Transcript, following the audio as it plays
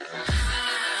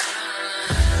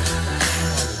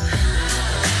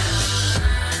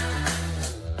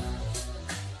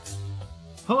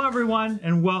everyone,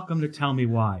 and welcome to Tell Me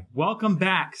Why. Welcome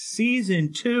back.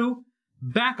 Season 2,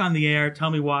 back on the air.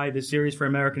 Tell Me Why, the series for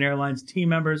American Airlines team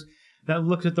members that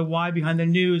looks at the why behind the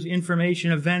news,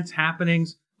 information, events,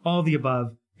 happenings, all the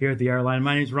above here at the airline.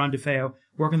 My name is Ron DeFeo,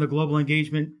 working the global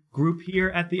engagement group here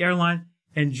at the airline.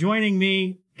 And joining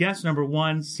me, guest number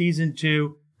 1, Season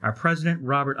 2, our president,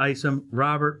 Robert Isom.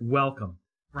 Robert, welcome.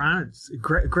 Ron, it's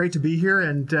great to be here,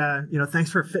 and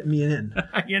thanks for fitting me in.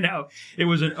 It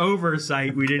was an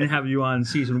oversight. We didn't have you on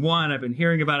Season 1. I've been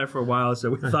hearing about it for a while, so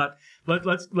we thought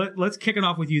let's kick it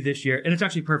off with you this year, and it's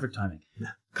actually perfect timing. Yeah.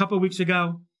 A couple of weeks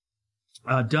ago,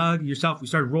 Doug, yourself, we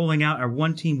started rolling out our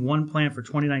One Team, One Plan for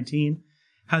 2019.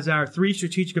 Has our 3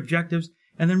 strategic objectives,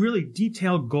 and then really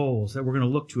detailed goals that we're going to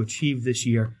look to achieve this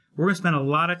year. We're going to spend a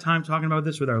lot of time talking about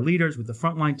this with our leaders, with the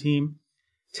frontline team.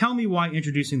 Tell me why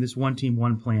introducing this One Team,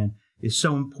 One Plan is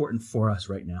so important for us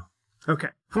right now. Okay.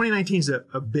 2019 is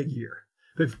a big year.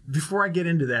 But before I get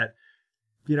into that,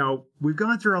 we've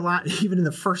gone through a lot, even in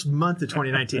the first month of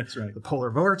 2019. That's right. The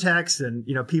polar vortex and,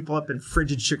 people up in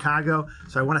frigid Chicago.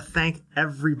 So I want to thank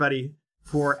everybody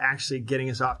for actually getting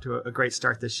us off to a great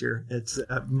start this year. It's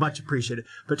much appreciated.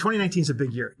 But 2019 is a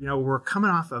big year. We're coming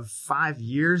off of 5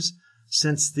 years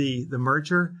since the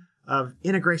merger of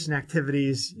integration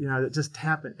activities, that just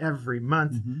happen every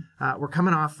month. Mm-hmm. We're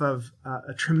coming off of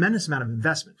a tremendous amount of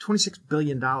investment, $26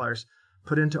 billion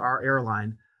put into our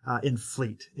airline in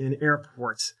fleet, in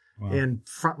airports, in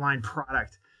frontline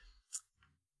product.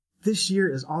 This year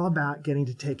is all about getting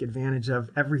to take advantage of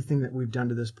everything that we've done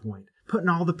to this point, putting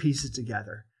all the pieces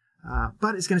together.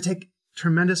 But it's going to take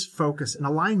tremendous focus and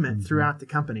alignment throughout the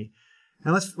company.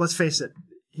 And let's face it,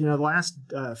 the last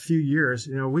few years,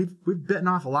 we've bitten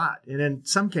off a lot, and in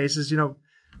some cases,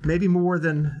 maybe more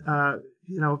than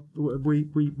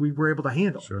we were able to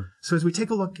handle. Sure. So as we take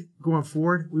a look going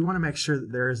forward, we want to make sure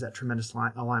that there is that tremendous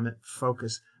alignment,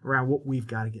 focus around what we've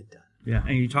got to get done. Yeah,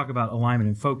 and you talk about alignment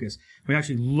and focus. We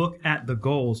actually look at the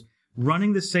goals.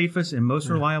 Running the safest and most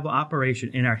reliable operation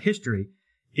in our history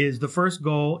is the first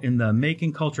goal in the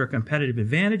Making Culture a Competitive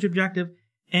Advantage objective.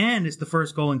 And it's the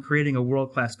first goal in creating a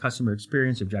world-class customer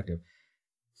experience objective.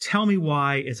 Tell me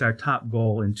why it's our top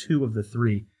goal in 2 of the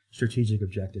 3 strategic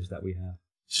objectives that we have.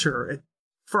 Sure.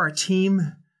 For our team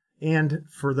and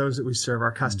for those that we serve,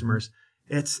 our customers,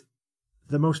 it's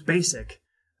the most basic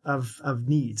of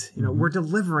needs. We're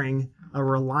delivering a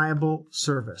reliable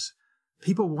service.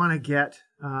 People want to get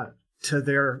to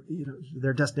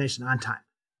their destination on time.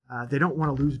 They don't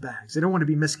want to lose bags. They don't want to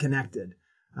be misconnected.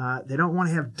 They don't want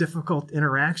to have difficult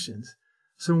interactions.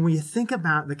 So when we think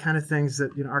about the kind of things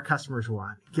that our customers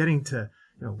want, getting to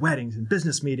weddings and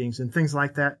business meetings and things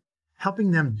like that,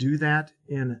 helping them do that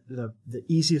in the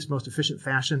easiest, most efficient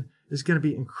fashion is going to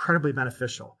be incredibly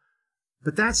beneficial.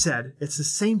 But that said, it's the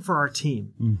same for our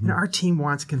team. Mm-hmm. Our team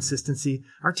wants consistency.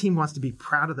 Our team wants to be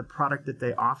proud of the product that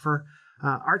they offer.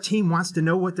 Our team wants to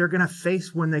know what they're going to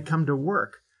face when they come to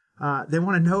work. They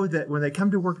want to know that when they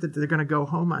come to work that they're going to go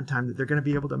home on time, that they're going to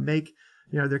be able to make,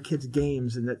 their kids'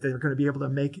 games, and that they're going to be able to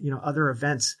make, other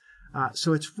events.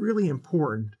 So it's really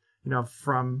important,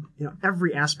 from,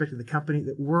 every aspect of the company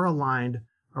that we're aligned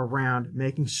around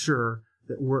making sure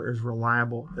that we're as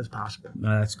reliable as possible.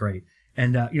 That's great.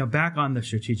 And, back on the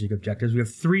strategic objectives, we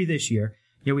have 3 this year.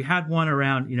 We had one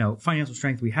around, financial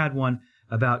strength. We had one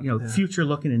about, future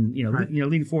looking and,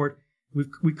 leading forward.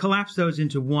 We collapsed those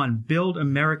into one: build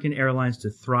American Airlines to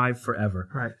thrive forever.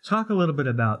 Right. Talk a little bit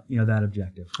about, that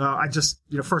objective.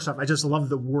 First off, I just love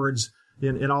the words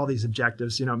in all these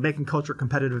objectives, making culture a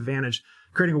competitive advantage,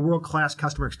 creating a world-class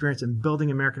customer experience, and building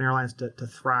American Airlines to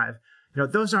thrive.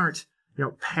 Those aren't,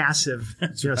 passive,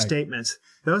 right, statements.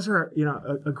 Those are,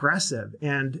 aggressive,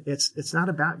 and it's not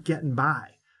about getting by.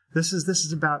 This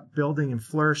is about building and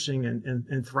flourishing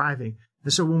and thriving.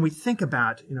 And so when we think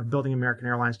about, building American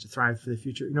Airlines to thrive for the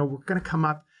future, we're going to come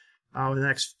up in the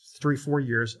next 3-4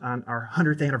 years on our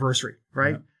 100th anniversary,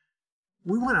 right? Yeah.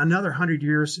 We want another 100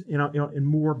 years, and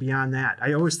more beyond that.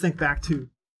 I always think back to,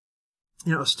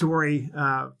 a story,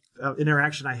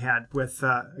 interaction I had with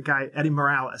a guy, Eddie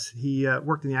Morales. He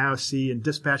worked in the IOC and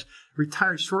dispatch,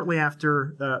 retired shortly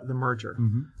after the merger,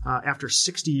 after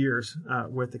 60 years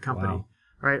with the company. Wow.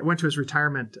 Right? I went to his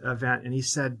retirement event, and he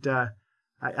said,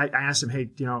 I asked him, hey,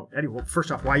 Eddie, well,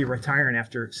 first off, why are you retiring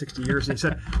after 60 years? And he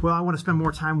said, well, I want to spend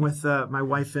more time with my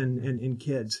wife and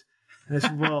kids. And I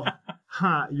said, well,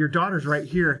 your daughter's right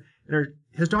here.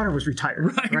 His daughter was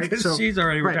retired, right? So she's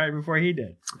already retired before he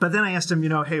did. But then I asked him,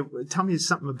 hey, tell me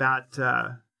something about,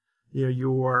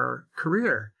 your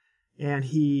career. And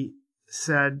he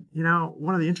said,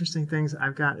 one of the interesting things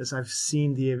I've got is I've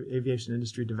seen the aviation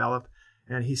industry develop.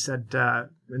 And he said,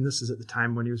 and this is at the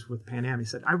time when he was with Pan Am, he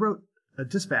said, I wrote a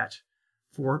dispatch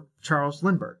for Charles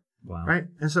Lindbergh. Wow. Right.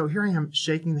 And so here I am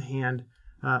shaking the hand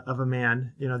of a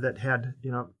man, that had,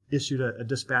 issued a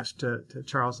dispatch to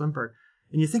Charles Lindbergh.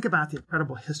 And you think about the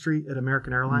incredible history at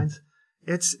American Airlines.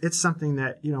 It's something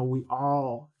that, we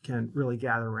all can really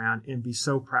gather around and be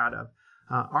so proud of.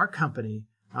 Our company,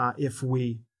 if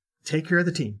we take care of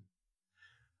the team,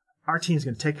 our team is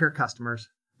going to take care of customers.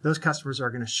 Those customers are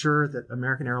going to assure that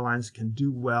American Airlines can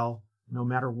do well no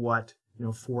matter what,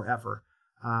 forever.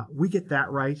 We get that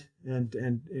right,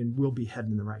 and we'll be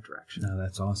heading in the right direction. No,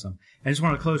 that's awesome. I just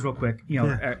want to close real quick.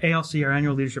 Our ALC, our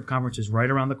annual leadership conference, is right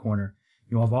around the corner.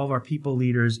 You'll have all of our people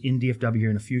leaders in DFW here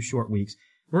in a few short weeks.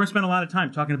 We're going to spend a lot of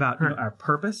time talking about our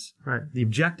purpose, the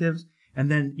objectives, and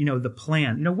then the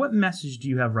plan. What message do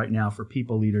you have right now for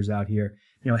people leaders out here,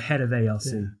 ahead of ALC?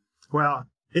 Yeah. Well,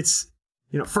 it's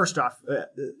first off,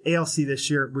 ALC this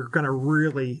year, we're going to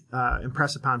really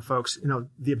impress upon folks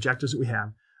the objectives that we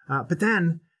have. But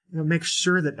then, make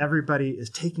sure that everybody is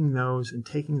taking those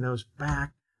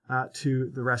back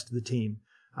to the rest of the team.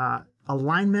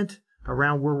 Alignment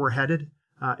around where we're headed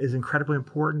is incredibly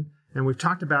important. And we've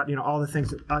talked about, all the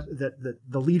things that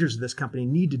the leaders of this company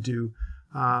need to do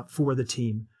for the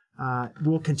team.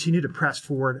 We'll continue to press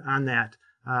forward on that,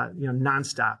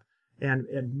 nonstop.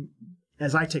 And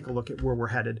as I take a look at where we're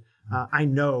headed, I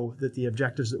know that the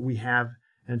objectives that we have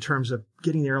in terms of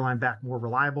getting the airline back more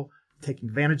reliable, taking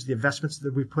advantage of the investments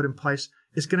that we've put in place,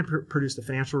 is going to produce the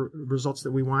financial results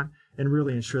that we want and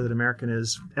really ensure that American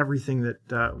is everything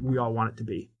that we all want it to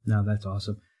be. No, that's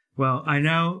awesome. Well, I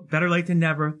know, better late than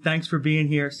never. Thanks for being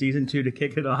here, season 2, to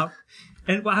kick it off.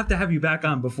 And we'll have to have you back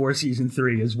on before season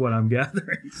 3 is what I'm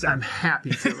gathering. So. I'm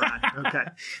happy to, Ron. Okay.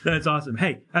 That's awesome.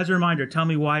 Hey, as a reminder, Tell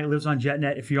Me Why It lives on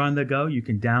JetNet. If you're on the go, you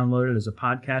can download it as a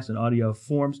podcast in audio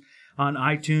forms on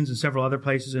iTunes and several other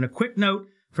places. And a quick note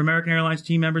for American Airlines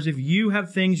team members, if you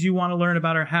have things you want to learn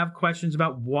about or have questions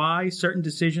about why certain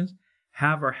decisions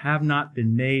have or have not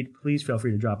been made, please feel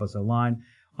free to drop us a line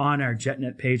on our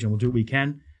JetNet page, and we'll do what we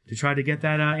can to try to get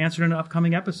that answered in an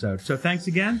upcoming episode. So thanks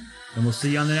again, and we'll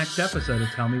see you on the next episode of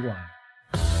Tell Me Why.